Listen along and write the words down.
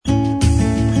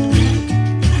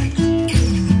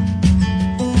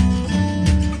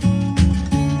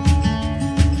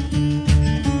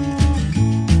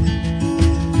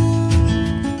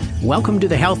Welcome to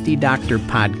the Healthy Doctor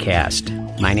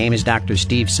Podcast. My name is Dr.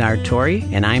 Steve Sartori,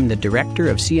 and I'm the director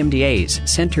of CMDA's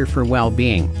Center for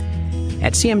Wellbeing.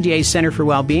 At CMDA's Center for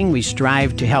Wellbeing, we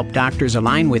strive to help doctors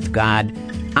align with God,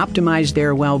 optimize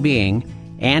their well-being,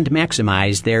 and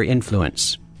maximize their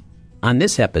influence. On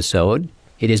this episode,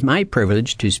 it is my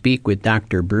privilege to speak with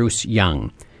Dr. Bruce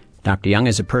Jung. Dr. Jung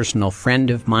is a personal friend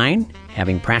of mine,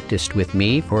 having practiced with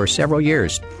me for several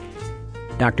years.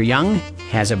 Dr. Jung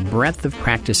has a breadth of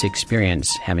practice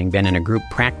experience, having been in a group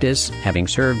practice, having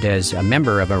served as a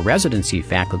member of a residency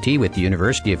faculty with the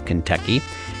University of Kentucky,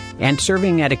 and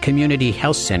serving at a community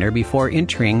health center before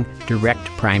entering direct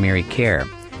primary care.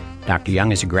 Dr.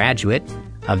 Jung is a graduate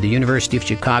of the University of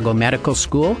Chicago Medical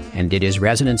School and did his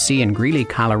residency in Greeley,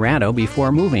 Colorado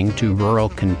before moving to rural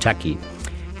Kentucky.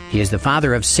 He is the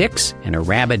father of 6 and a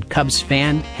rabid Cubs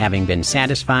fan, having been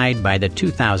satisfied by the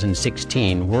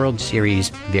 2016 World Series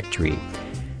victory.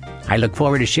 I look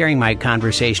forward to sharing my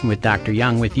conversation with Dr.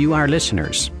 Jung with you, our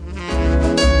listeners.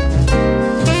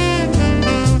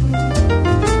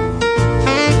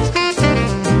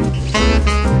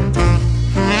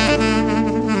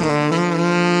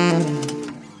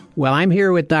 Well, I'm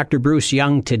here with Dr. Bruce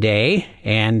Jung today,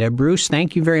 and Bruce,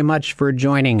 thank you very much for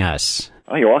joining us.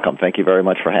 Oh, you're welcome. Thank you very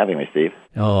much for having me, Steve.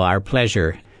 Oh, our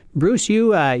pleasure. Bruce,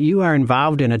 you are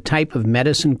involved in a type of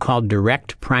medicine called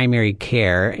direct primary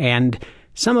care, and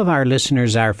some of our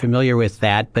listeners are familiar with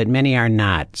that, but many are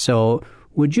not. So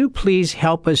would you please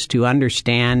help us to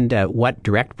understand what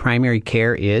direct primary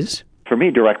care is? For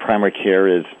me, direct primary care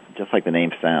is just like the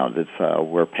name sounds. It's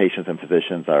where patients and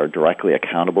physicians are directly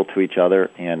accountable to each other,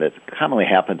 and it commonly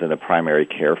happens in the primary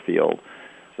care field.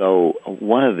 So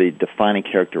one of the defining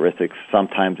characteristics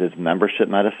sometimes is membership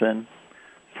medicine.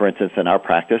 For instance, in our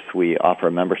practice, we offer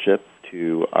a membership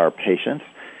to our patients,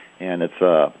 and it's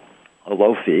a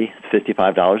low fee. It's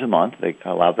 $55 a month. They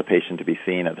allow the patient to be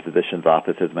seen at the physician's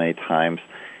office as many times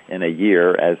in a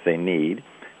year as they need.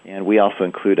 And we also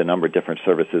include a number of different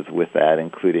services with that,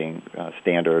 including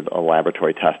standard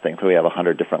laboratory testing. So we have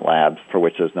 100 different labs for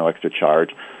which there's no extra charge.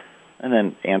 And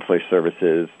then ancillary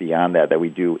services beyond that we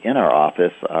do in our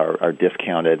office are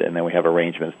discounted, and then we have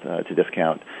arrangements to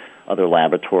discount other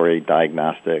laboratory,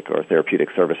 diagnostic, or therapeutic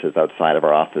services outside of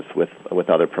our office with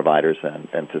other providers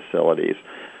and facilities.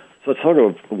 So it sort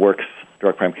of works,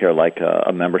 direct primary care, like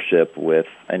a membership with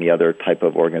any other type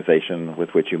of organization with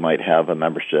which you might have a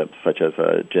membership, such as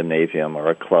a gymnasium or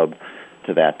a club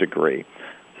to that degree.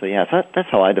 So yeah, that's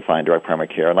how I define direct primary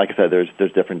care. And like I said,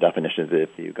 there's different definitions if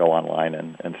you go online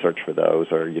and search for those,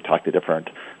 or you talk to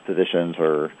different physicians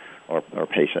or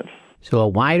patients. So a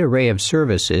wide array of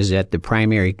services at the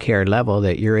primary care level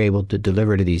that you're able to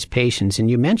deliver to these patients.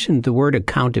 And you mentioned the word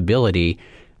accountability.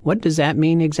 What does that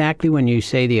mean exactly when you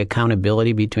say the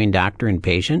accountability between doctor and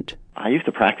patient? I used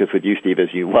to practice with you, Steve,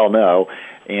 as you well know,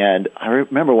 and I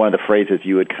remember one of the phrases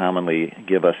you would commonly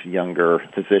give us younger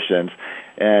physicians,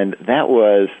 and that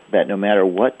was that no matter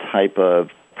what type of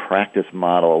practice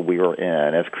model we were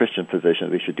in, as Christian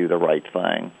physicians, we should do the right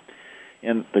thing.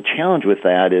 And the challenge with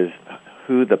that is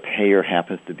who the payer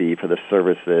happens to be for the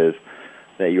services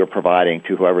that you're providing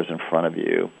to whoever's in front of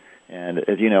you. And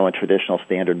as you know, in traditional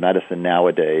standard medicine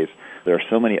nowadays, there are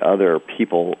so many other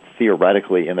people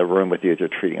theoretically in the room with you as you're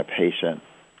treating a patient.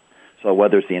 So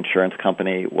whether it's the insurance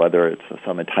company, whether it's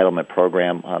some entitlement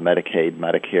program, Medicaid,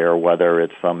 Medicare, whether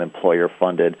it's some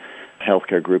employer-funded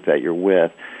healthcare group that you're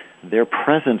with, their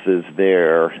presence is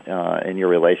there in your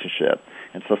relationship.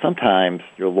 And so sometimes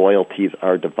your loyalties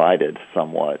are divided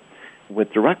somewhat.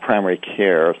 With direct primary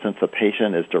care, since the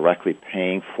patient is directly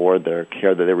paying for their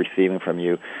care that they're receiving from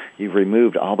you, you've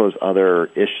removed all those other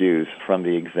issues from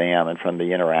the exam and from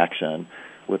the interaction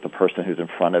with the person who's in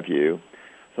front of you.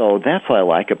 So that's what I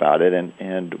like about it,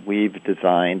 and we've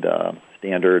designed a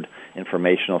standard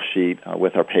informational sheet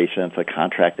with our patients, a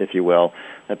contract, if you will,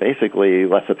 that basically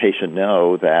lets the patient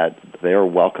know that they're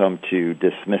welcome to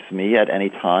dismiss me at any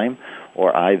time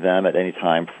or I them at any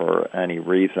time for any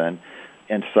reason.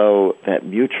 And so that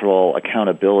mutual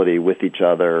accountability with each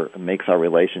other makes our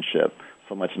relationship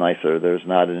so much nicer. There's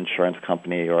not an insurance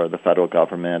company or the federal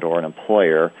government or an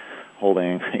employer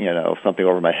holding, something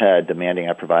over my head, demanding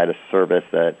I provide a service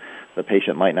that the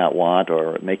patient might not want,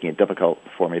 or making it difficult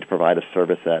for me to provide a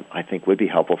service that I think would be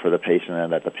helpful for the patient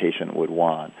and that the patient would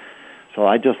want. So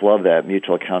I just love that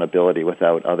mutual accountability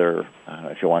without other,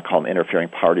 if you want to call them interfering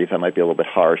parties, that might be a little bit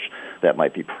harsh, that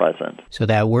might be present. So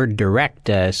that word direct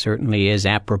certainly is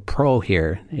apropos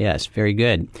here. Yes, very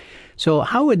good. So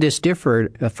how would this differ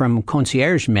from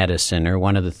concierge medicine, or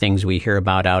one of the things we hear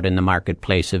about out in the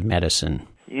marketplace of medicine?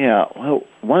 Yeah, well,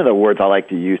 one of the words I like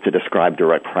to use to describe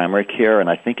direct primary care, and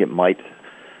I think it might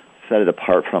set it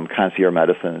apart from concierge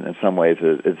medicine in some ways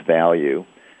is value.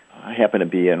 I happen to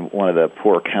be in one of the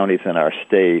poor counties in our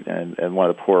state and one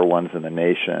of the poorer ones in the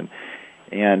nation.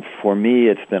 And for me,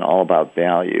 it's been all about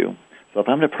value. So if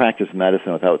I'm going to practice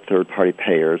medicine without third-party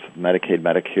payers, Medicaid,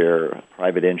 Medicare,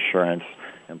 private insurance,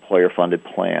 employer-funded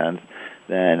plans,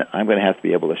 then I'm going to have to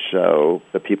be able to show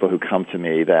the people who come to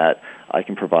me that I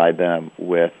can provide them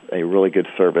with a really good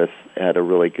service at a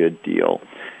really good deal.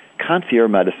 Concierge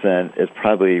medicine is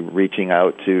probably reaching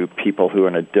out to people who are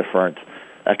in a different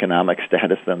economic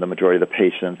status than the majority of the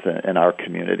patients in our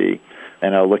community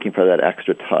and are looking for that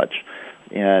extra touch.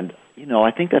 And,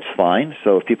 I think that's fine.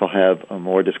 So if people have a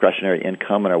more discretionary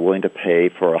income and are willing to pay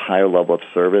for a higher level of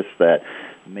service that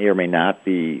may or may not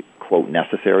be, quote,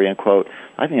 necessary, unquote,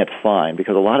 I think that's fine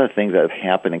because a lot of things that have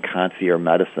happened in concierge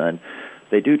medicine,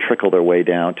 they do trickle their way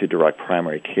down to direct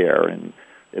primary care. And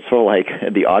it's sort of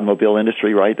like the automobile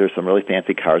industry, right? There's some really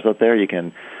fancy cars out there. You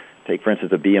can take, for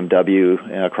instance, a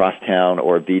BMW across town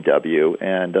or a VW.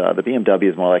 And the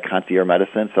BMW is more like concierge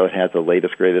medicine, so it has the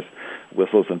latest, greatest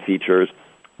whistles and features,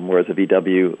 whereas a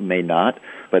VW may not,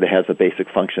 but it has the basic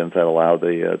functions that allow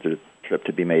the trip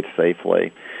to be made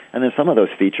safely. And then some of those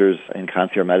features in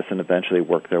concierge medicine eventually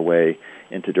work their way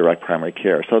into direct primary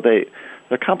care. So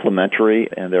they're complementary,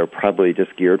 and they're probably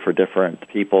just geared for different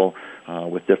people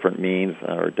with different means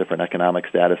or different economic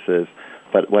statuses.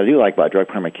 But what I do like about direct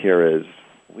primary care is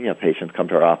we have patients come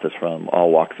to our office from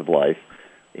all walks of life,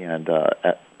 and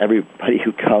everybody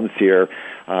who comes here,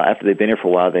 after they've been here for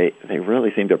a while, they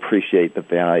really seem to appreciate the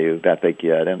value that they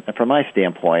get. And from my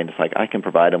standpoint, it's like I can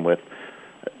provide them with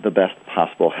the best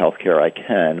possible health care I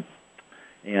can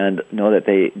and know that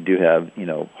they do have,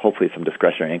 hopefully some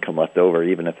discretionary income left over,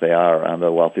 even if they are on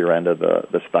the wealthier end of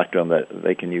the spectrum that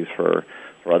they can use for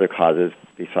other causes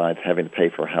besides having to pay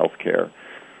for health care.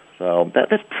 So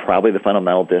that's probably the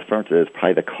fundamental difference is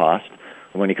probably the cost.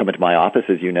 When you come into my office,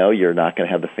 as you know, you're not going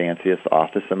to have the fanciest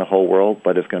office in the whole world,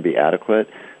 but it's going to be adequate,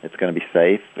 it's going to be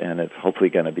safe, and it's hopefully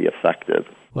going to be effective.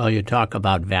 Well, you talk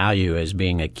about value as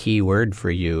being a key word for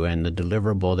you, and the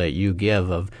deliverable that you give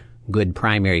of good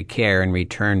primary care in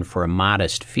return for a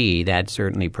modest fee, that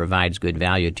certainly provides good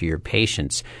value to your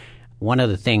patients. One of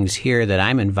the things here that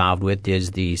I'm involved with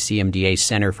is the CMDA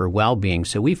Center for Wellbeing.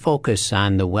 So we focus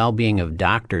on the well-being of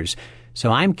doctors. So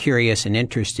I'm curious and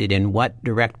interested in what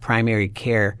direct primary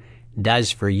care does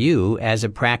for you as a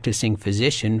practicing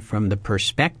physician from the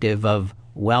perspective of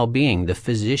well-being, the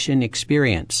physician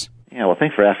experience. Yeah, well,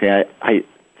 thanks for asking. I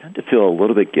tend to feel a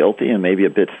little bit guilty and maybe a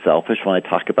bit selfish when I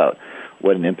talk about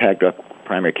what an impact direct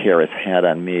primary care has had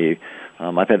on me.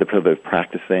 I've had the privilege of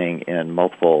practicing in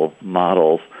multiple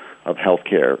models of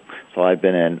healthcare. So I've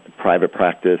been in private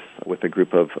practice with a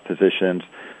group of physicians.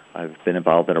 I've been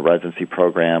involved in a residency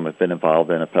program. I've been involved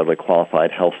in a federally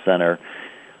qualified health center.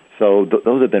 So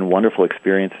those have been wonderful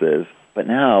experiences. But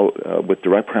now, with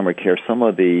direct primary care, some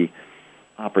of the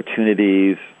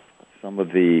opportunities, some of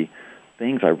the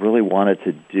things I really wanted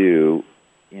to do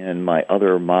in my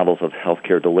other models of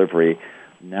healthcare delivery,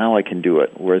 now I can do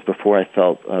it, whereas before I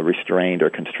felt restrained or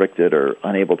constricted or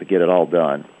unable to get it all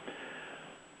done.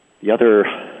 The other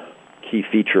key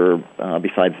feature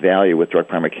besides value with direct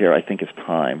primary care, I think, is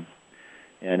time.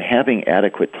 And having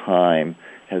adequate time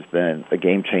has been a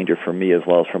game changer for me as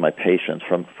well as for my patients.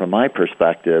 From my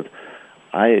perspective,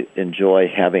 I enjoy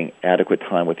having adequate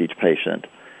time with each patient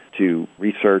to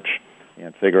research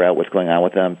and figure out what's going on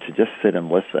with them, to just sit and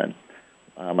listen.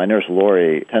 My nurse,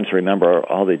 Lori, tends to remember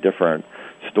all the different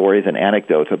stories and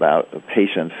anecdotes about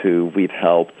patients who we've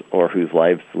helped or whose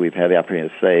lives we've had the opportunity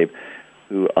to save,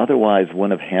 who otherwise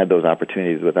wouldn't have had those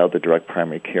opportunities without the direct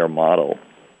primary care model.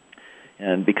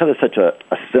 And because it's such a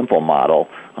simple model,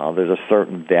 there's a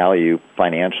certain value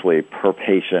financially per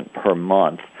patient per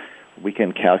month. We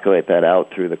can calculate that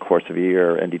out through the course of a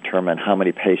year and determine how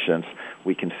many patients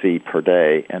we can see per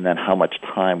day and then how much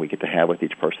time we get to have with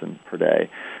each person per day.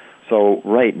 So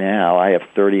right now I have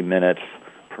 30 minutes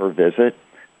per visit,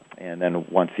 and then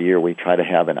once a year we try to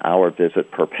have an hour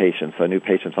visit per patient. So new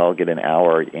patients all get an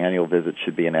hour. Annual visit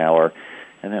should be an hour.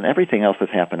 And then everything else is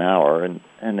half an hour.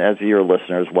 And as your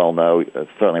listeners well know,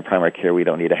 certainly in primary care we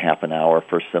don't need a half an hour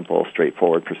for simple,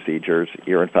 straightforward procedures,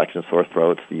 ear infections, sore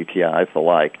throats, the UTIs, the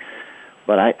like.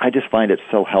 But I just find it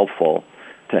so helpful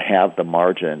to have the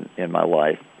margin in my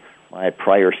life. My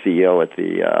prior CEO at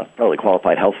the federally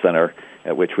qualified health center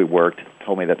at which we worked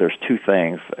told me that there's two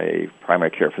things a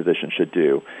primary care physician should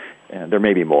do. And there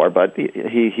may be more, but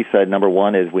he said number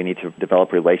one is we need to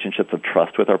develop relationships of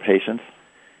trust with our patients,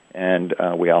 and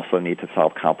we also need to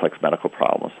solve complex medical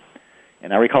problems.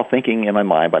 And I recall thinking in my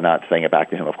mind, but not saying it back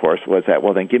to him, of course, was that,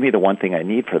 well, then give me the one thing I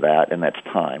need for that, and that's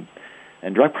time.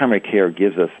 And direct primary care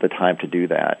gives us the time to do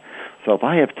that. So if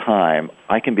I have time,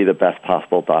 I can be the best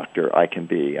possible doctor I can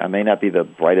be. I may not be the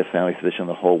brightest family physician in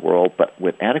the whole world, but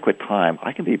with adequate time,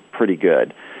 I can be pretty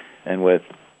good. And with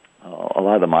a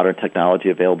lot of the modern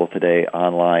technology available today,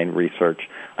 online research,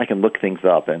 I can look things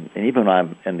up. And even when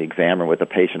I'm in the exam room with a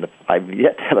patient, I've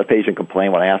yet to have a patient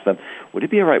complain when I ask them, would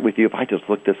it be all right with you if I just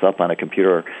look this up on a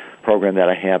computer program that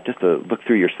I have just to look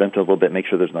through your symptoms a little bit, make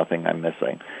sure there's nothing I'm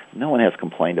missing? No one has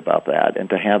complained about that. And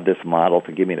to have this model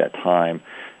to give me that time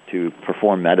to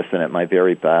perform medicine at my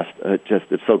very best,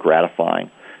 it's so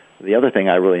gratifying. The other thing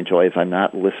I really enjoy is I'm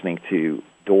not listening to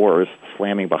doors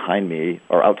slamming behind me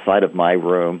or outside of my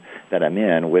room that I'm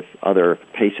in with other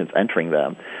patients entering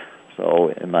them. So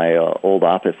in my old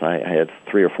office, I had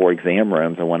 3 or 4 exam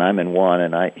rooms, and when I'm in one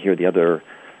and I hear the other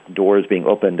doors being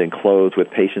opened and closed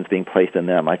with patients being placed in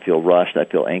them, I feel rushed, I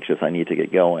feel anxious, I need to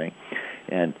get going.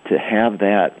 And to have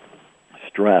that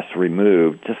stress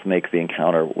removed just makes the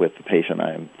encounter with the patient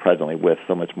I'm presently with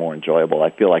so much more enjoyable. I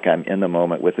feel like I'm in the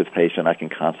moment with this patient. I can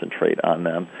concentrate on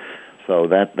them. So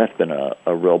that's been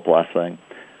a real blessing.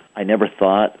 I never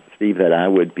thought, Steve, that I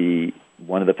would be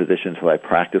one of the physicians who I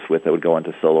practice with that would go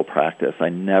into solo practice. I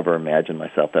never imagined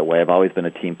myself that way. I've always been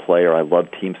a team player. I love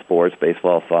team sports,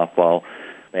 baseball, softball,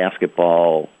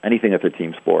 basketball, anything that's a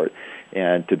team sport.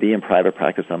 And to be in private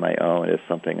practice on my own is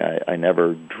something I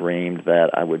never dreamed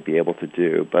that I would be able to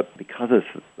do. But because of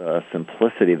the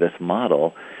simplicity of this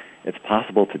model, it's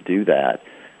possible to do that.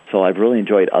 So I've really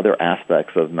enjoyed other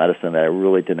aspects of medicine that I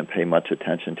really didn't pay much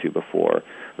attention to before,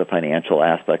 the financial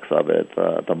aspects of it,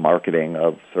 the marketing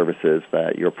of services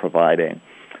that you're providing.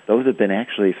 Those have been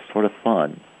actually sort of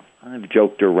fun. I've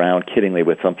joked around kiddingly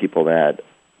with some people that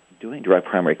doing direct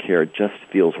primary care just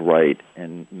feels right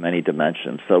in many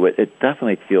dimensions. So it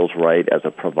definitely feels right as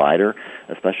a provider,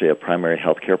 especially a primary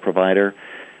health care provider.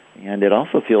 And it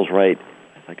also feels right,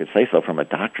 if I could say so, from a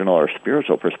doctrinal or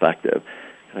spiritual perspective.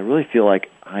 I really feel like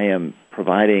I am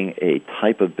providing a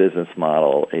type of business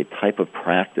model, a type of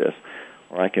practice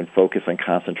where I can focus and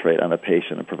concentrate on the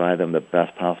patient and provide them the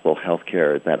best possible health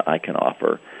care that I can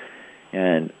offer.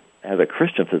 And as a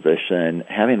Christian physician,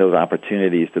 having those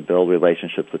opportunities to build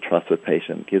relationships of trust with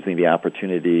patients gives me the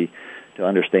opportunity to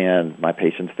understand my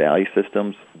patients' value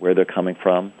systems, where they're coming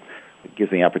from. It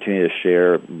gives me the opportunity to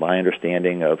share my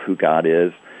understanding of who God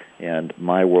is and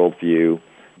my worldview.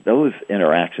 Those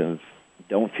interactions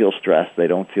don't feel stressed. They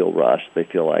don't feel rushed. They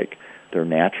feel like they're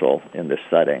natural in this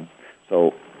setting.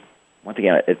 So once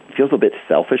again, it feels a bit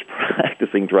selfish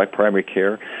practicing direct primary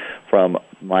care from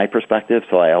my perspective,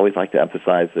 so I always like to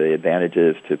emphasize the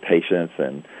advantages to patients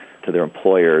and to their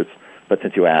employers. But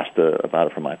since you asked about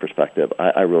it from my perspective,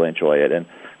 I really enjoy it. And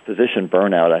physician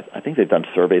burnout, I think they've done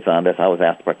surveys on this. I was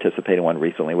asked to participate in one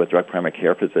recently with direct primary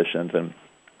care physicians, and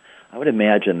I would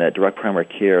imagine that direct primary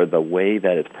care, the way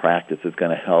that it's practiced, is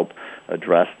going to help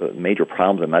address the major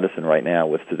problems in medicine right now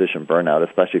with physician burnout,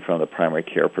 especially from the primary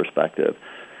care perspective.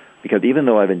 Because even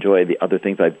though I've enjoyed the other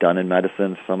things I've done in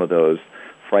medicine, some of those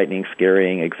frightening,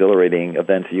 scaring, exhilarating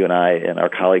events you and I and our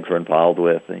colleagues were involved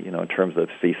with, in terms of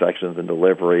C-sections and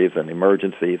deliveries and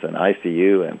emergencies and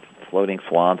ICU and floating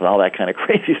swans and all that kind of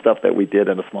crazy stuff that we did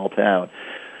in a small town.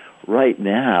 Right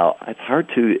now, it's hard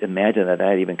to imagine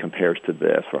that even compares to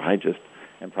this, where I just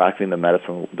am practicing the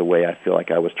medicine the way I feel like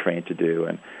I was trained to do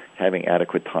and having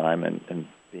adequate time and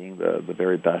being the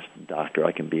very best doctor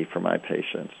I can be for my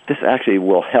patients. This actually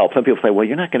will help. Some people say, well,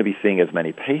 you're not going to be seeing as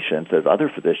many patients as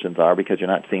other physicians are because you're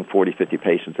not seeing 40, 50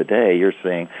 patients a day. You're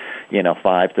seeing,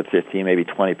 5 to 15, maybe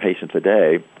 20 patients a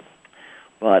day.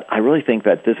 But I really think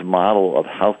that this model of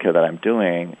healthcare that I'm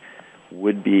doing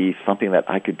would be something that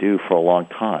I could do for a long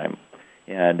time.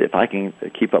 And if I can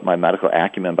keep up my medical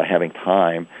acumen by having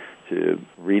time to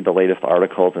read the latest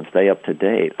articles and stay up to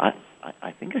date,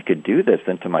 I think I could do this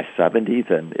into my 70s,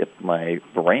 and if my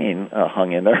brain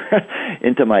hung in there,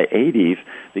 into my 80s,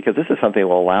 because this is something that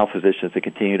will allow physicians to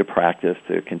continue to practice,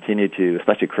 to continue to,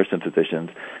 especially Christian physicians,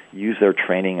 use their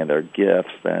training and their gifts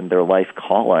and their life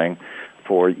calling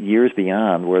for years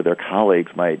beyond where their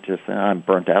colleagues might just say, I'm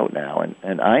burnt out now.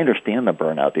 And I understand the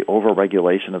burnout, the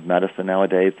overregulation of medicine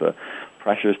nowadays, the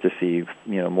pressures to see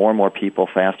more and more people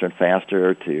faster and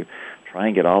faster, to try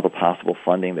and get all the possible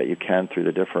funding that you can through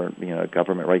the different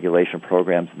government regulation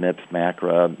programs, MIPS,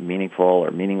 MACRA, meaningful or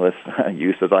meaningless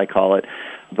use, as I call it.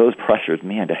 Those pressures,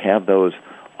 to have those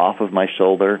off of my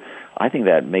shoulder, I think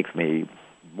that makes me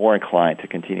more inclined to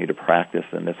continue to practice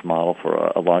in this model for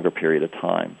a longer period of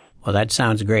time. Well, that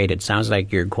sounds great. It sounds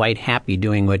like you're quite happy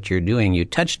doing what you're doing. You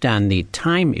touched on the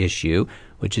time issue,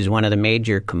 which is one of the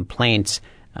major complaints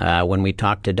when we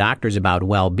talk to doctors about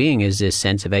well-being is this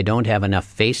sense of I don't have enough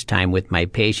face time with my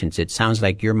patients. It sounds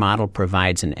like your model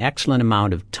provides an excellent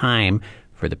amount of time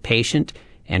for the patient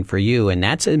and for you, and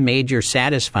that's a major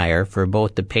satisfier for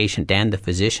both the patient and the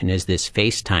physician is this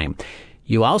face time.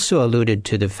 You also alluded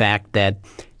to the fact that,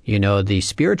 the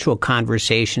spiritual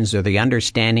conversations or the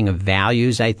understanding of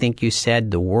values, I think you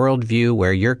said, the worldview,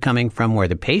 where you're coming from, where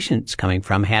the patient's coming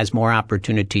from, has more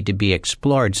opportunity to be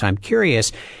explored. So I'm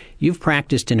curious, you've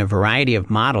practiced in a variety of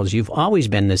models. You've always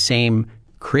been the same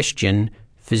Christian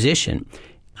physician.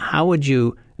 How would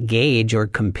you gauge or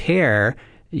compare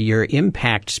your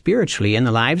impact spiritually in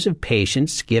the lives of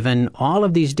patients given all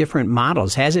of these different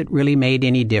models? Has it really made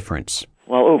any difference?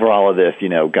 Well, over all of this,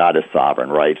 God is sovereign,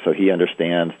 right? So he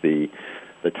understands the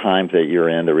times that you're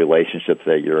in, the relationships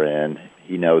that you're in.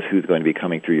 He knows who's going to be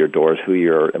coming through your doors, who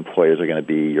your employers are going to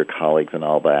be, your colleagues and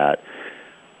all that.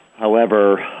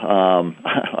 However,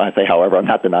 I say however, I'm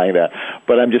not denying that,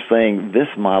 but I'm just saying this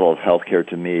model of healthcare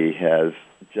to me has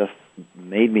just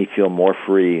made me feel more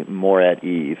free, more at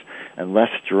ease, and less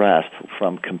stressed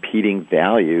from competing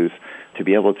values to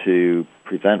be able to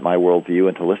present my worldview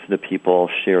and to listen to people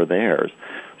share theirs.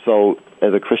 So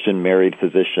as a Christian married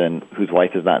physician whose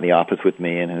wife is not in the office with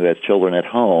me and who has children at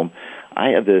home, I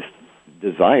have this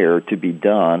desire to be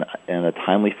done in a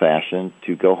timely fashion,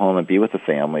 to go home and be with the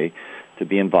family, to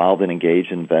be involved and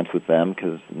engaged in events with them,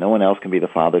 because no one else can be the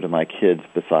father to my kids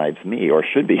besides me, or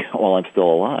should be while I'm still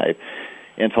alive.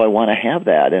 And so I want to have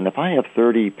that. And if I have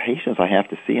 30 patients I have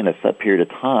to see in a set period of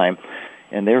time,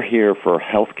 and they're here for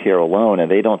health care alone,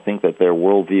 and they don't think that their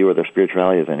worldview or their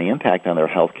spirituality has any impact on their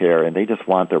health care, and they just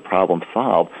want their problem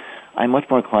solved, I'm much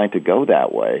more inclined to go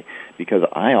that way, because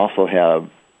I also have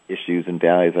issues and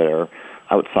values that are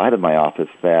outside of my office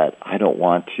that I don't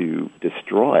want to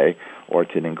destroy or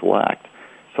to neglect.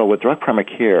 So with direct primary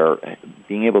care,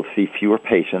 being able to see fewer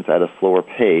patients at a slower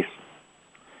pace,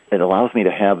 it allows me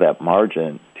to have that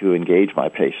margin to engage my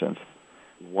patients.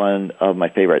 One of my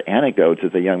favorite anecdotes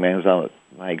is a young man who's on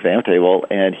my exam table,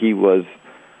 and he was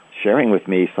sharing with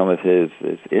me some of his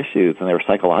issues, and they were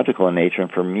psychological in nature.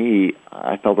 And for me,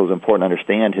 I felt it was important to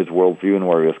understand his worldview and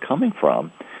where he was coming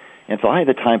from. And so I had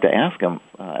the time to ask him.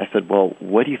 I said, well,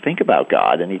 what do you think about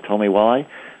God? And he told me, well,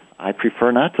 I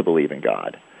prefer not to believe in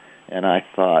God. And I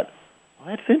thought,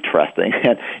 well, that's interesting.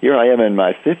 And here I am in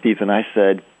my 50s, and I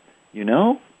said,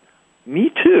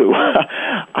 me too.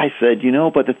 I said,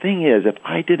 but the thing is, if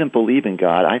I didn't believe in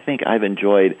God, I think I've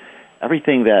enjoyed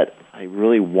everything that I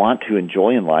really want to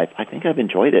enjoy in life. I think I've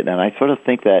enjoyed it. And I sort of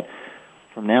think that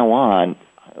from now on,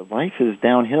 life is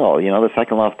downhill. The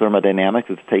second law of thermodynamics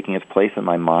is taking its place in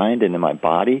my mind and in my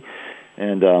body.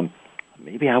 And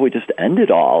maybe I would just end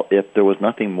it all if there was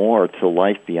nothing more to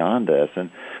life beyond this. And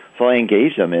so I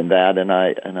engaged him in that, and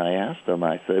I asked him,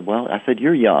 I said,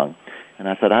 you're young. And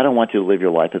I said, I don't want you to live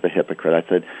your life as a hypocrite. I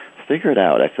said, figure it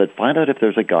out. I said, find out if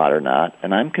there's a God or not.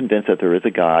 And I'm convinced that there is a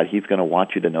God. He's going to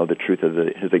want you to know the truth of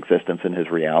his existence and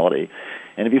his reality.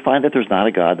 And if you find that there's not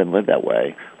a God, then live that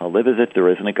way. Live as if there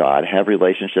isn't a God. Have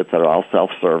relationships that are all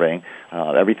self-serving.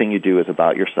 Everything you do is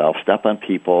about yourself. Step on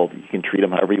people. You can treat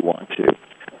them however you want to.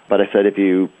 But I said, if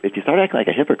you start acting like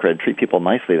a hypocrite and treat people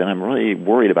nicely, then I'm really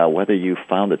worried about whether you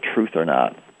found the truth or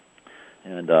not.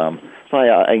 And so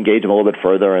I engaged him a little bit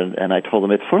further, and I told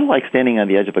him it's sort of like standing on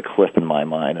the edge of a cliff in my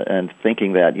mind and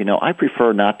thinking that, I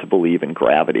prefer not to believe in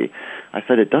gravity. I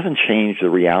said it doesn't change the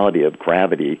reality of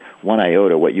gravity one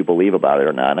iota, what you believe about it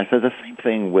or not. And I said the same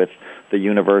thing with the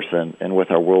universe and with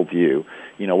our worldview.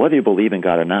 Whether you believe in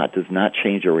God or not does not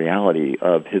change the reality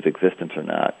of his existence or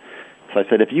not. So I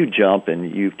said, if you jump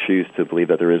and you choose to believe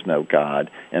that there is no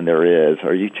God, and there is,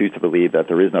 or you choose to believe that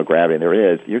there is no gravity, and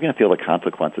there is, you're going to feel the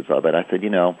consequences of it. I said,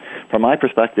 from my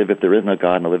perspective, if there is no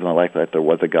God and I live my life that there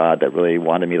was a God that really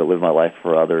wanted me to live my life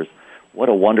for others, what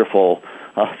a wonderful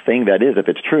thing that is if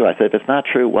it's true. I said, if it's not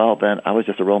true, well, then I was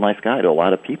just a real nice guy to a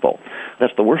lot of people.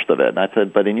 That's the worst of it. And I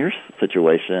said, but in your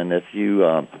situation, if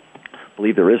you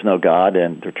believe there is no God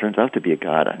and there turns out to be a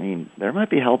God, there might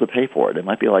be hell to pay for it. It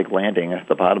might be like landing at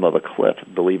the bottom of a cliff,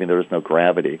 believing there is no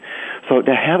gravity. So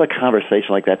to have a conversation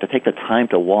like that, to take the time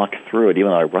to walk through it,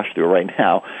 even though I rush through it right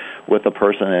now, with the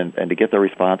person and to get their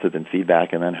responses and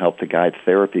feedback and then help to guide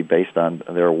therapy based on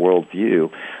their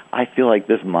worldview, I feel like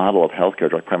this model of healthcare,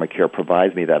 direct primary care,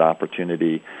 provides me that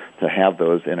opportunity to have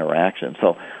those interactions.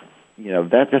 So,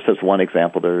 that's just one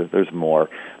example. There's more,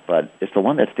 but it's the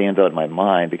one that stands out in my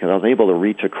mind because I was able to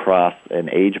reach across an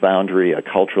age boundary, a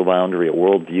cultural boundary, a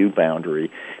worldview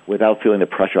boundary without feeling the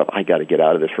pressure of, I got to get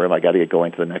out of this room, I got to get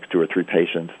going to the next 2 or 3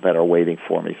 patients that are waiting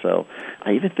for me. So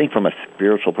I even think from a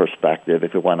spiritual perspective,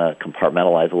 if we want to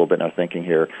compartmentalize a little bit in our thinking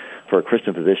here, for a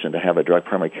Christian physician to have a direct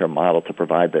primary care model to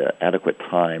provide the adequate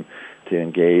time to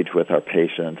engage with our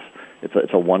patients,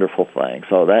 it's a wonderful thing.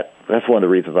 So that's one of the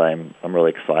reasons I'm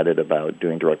really excited about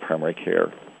doing direct primary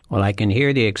care. Well, I can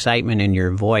hear the excitement in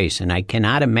your voice, and I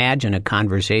cannot imagine a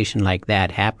conversation like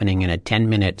that happening in a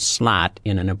 10-minute slot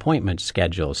in an appointment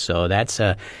schedule. So that's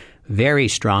a very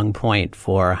strong point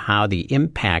for how the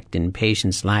impact in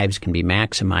patients' lives can be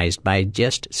maximized by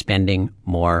just spending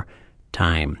more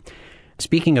time.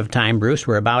 Speaking of time, Bruce,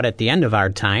 we're about at the end of our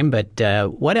time, but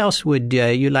what else would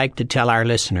you like to tell our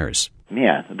listeners?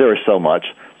 Yeah, there is so much.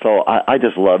 So I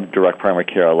just love direct primary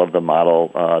care. I love the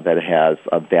model that it has.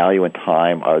 Value and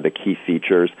time are the key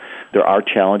features. There are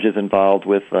challenges involved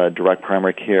with direct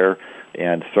primary care,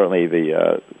 and certainly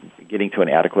the getting to an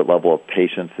adequate level of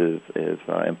patients is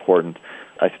important.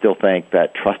 I still think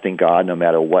that trusting God, no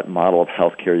matter what model of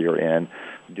healthcare you're in,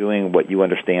 doing what you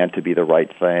understand to be the right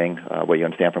thing, what you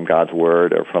understand from God's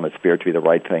Word or from His Spirit to be the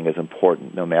right thing is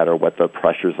important, no matter what the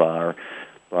pressures are.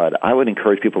 But I would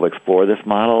encourage people to explore this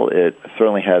model. It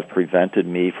certainly has prevented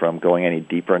me from going any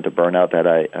deeper into burnout that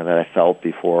I felt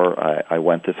before I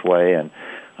went this way. And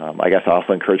I guess I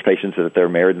also encourage patients that they're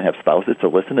married and have spouses to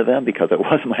listen to them because it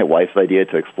was my wife's idea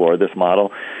to explore this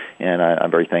model. And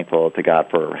I'm very thankful to God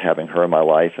for having her in my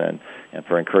life and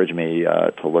for encouraging me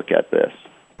to look at this.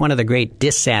 One of the great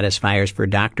dissatisfiers for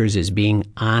doctors is being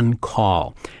on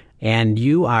call. And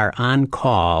you are on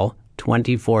call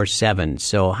 24/7.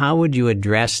 So how would you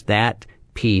address that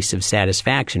piece of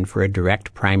satisfaction for a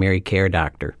direct primary care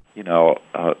doctor?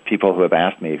 People who have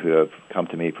asked me, who have come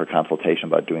to me for consultation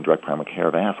about doing direct primary care,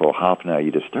 have asked, well, how often are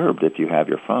you disturbed if you have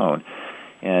your phone?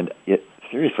 And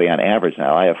seriously, on average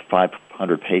now, I have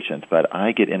 500 patients, but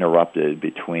I get interrupted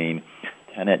between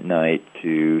 10 at night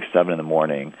to 7 in the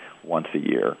morning once a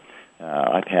year.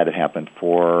 I've had it happen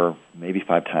 4, maybe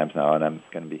 5 times now, and I'm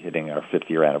going to be hitting our 5th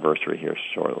year anniversary here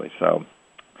shortly. So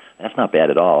that's not bad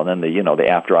at all. And then the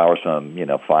after hours from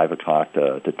 5 o'clock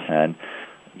to 10,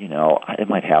 it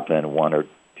might happen 1 or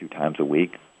 2 times a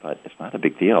week, but it's not a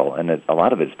big deal. And a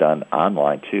lot of it's done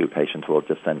online too. Patients will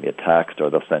just send me a text, or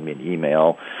they'll send me an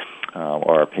email,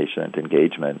 or a patient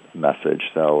engagement message.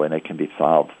 And it can be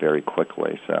solved very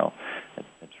quickly. So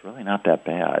it's really not that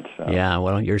bad. So. Yeah,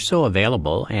 well, you're so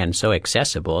available and so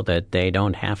accessible that they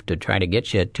don't have to try to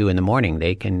get you at 2 in the morning.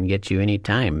 They can get you any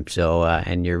time. So,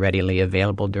 and you're readily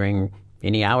available during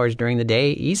any hours during the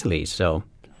day easily. So,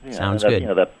 sounds good.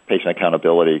 That patient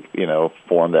accountability,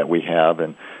 form that we have,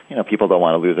 and people don't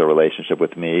want to lose their relationship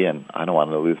with me, and I don't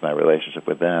want to lose my relationship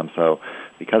with them. So,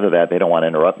 because of that, they don't want to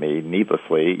interrupt me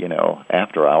needlessly,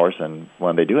 after hours. And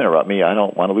when they do interrupt me, I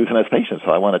don't want to lose them as patients.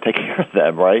 So I want to take care of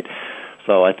them, right?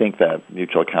 So I think that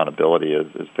mutual accountability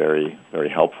is very, very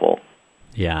helpful.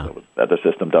 Yeah. So that the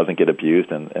system doesn't get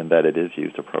abused and that it is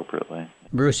used appropriately.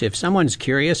 Bruce, if someone's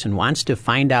curious and wants to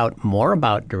find out more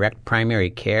about direct primary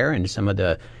care and some of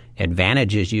the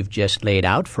advantages you've just laid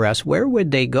out for us, where would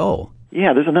they go?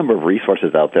 Yeah, there's a number of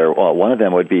resources out there. Well, one of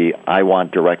them would be I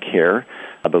Want Direct Care.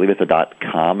 I believe it's a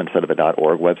 .com instead of a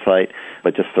 .org website,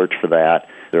 but just search for that.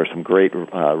 There are some great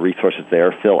resources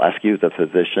there. Phil Eskew is a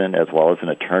physician as well as an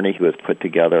attorney who has put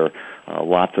together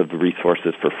lots of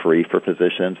resources for free for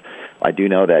physicians. I do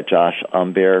know that Josh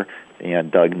Umbear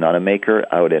and Doug Nunemaker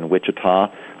out in Wichita,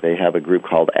 they have a group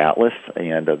called Atlas,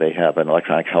 and they have an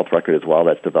electronic health record as well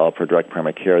that's developed for direct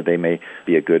primary care. They may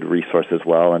be a good resource as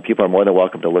well. And people are more than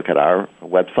welcome to look at our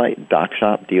website,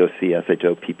 DocShop,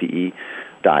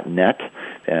 DocShop.net,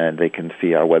 and they can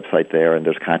see our website there, and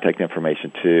there's contact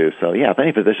information too. So yeah, if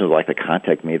any physicians would like to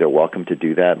contact me, they're welcome to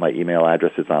do that. My email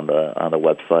address is on the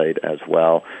website as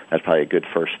well. That's probably a good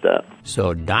first step.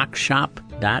 So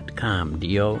DocShop.com,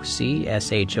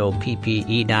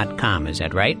 DocShop.com, is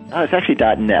that right? It's actually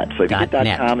 .net. So if you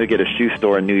get .com, you get a shoe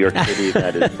store in New York City.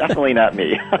 That is definitely not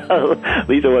me. At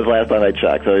least it was last time I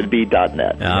checked, so it'd be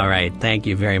 .net. All right. Thank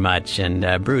you very much.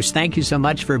 And Bruce, thank you so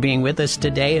much for being with us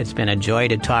today. It's been a joy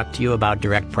to talk to you about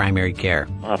direct primary care.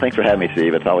 Well, thanks for having me,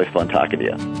 Steve. It's always fun talking to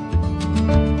you.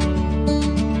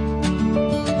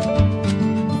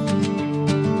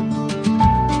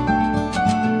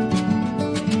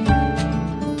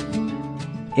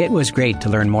 It was great to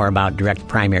learn more about direct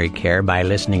primary care by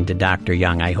listening to Dr.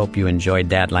 Jung. I hope you enjoyed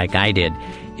that like I did.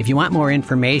 If you want more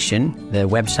information, the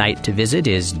website to visit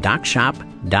is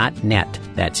docshop.net.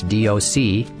 That's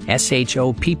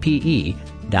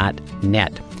DocShoppe.net.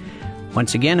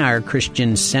 Once again, our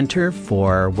Christian Center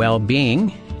for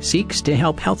Well-Being seeks to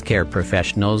help healthcare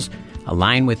professionals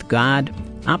align with God,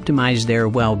 optimize their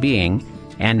well-being,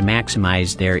 and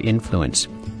maximize their influence.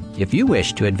 If you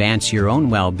wish to advance your own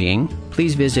well-being,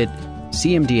 please visit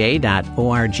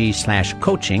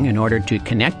cmda.org/coaching in order to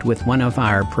connect with one of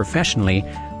our professionally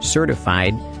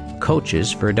certified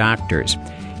coaches for doctors.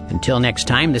 Until next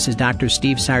time, this is Dr.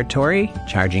 Steve Sartori,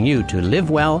 charging you to live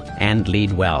well and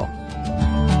lead well.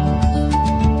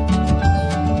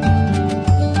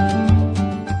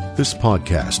 This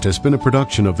podcast has been a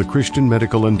production of the Christian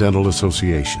Medical and Dental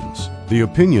Associations. The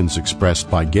opinions expressed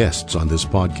by guests on this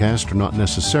podcast are not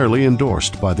necessarily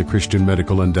endorsed by the Christian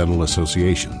Medical and Dental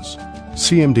Associations.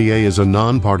 CMDA is a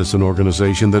nonpartisan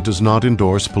organization that does not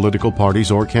endorse political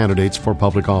parties or candidates for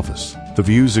public office. The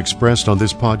views expressed on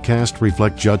this podcast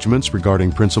reflect judgments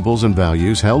regarding principles and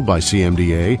values held by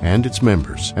CMDA and its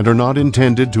members and are not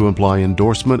intended to imply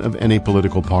endorsement of any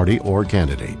political party or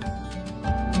candidate.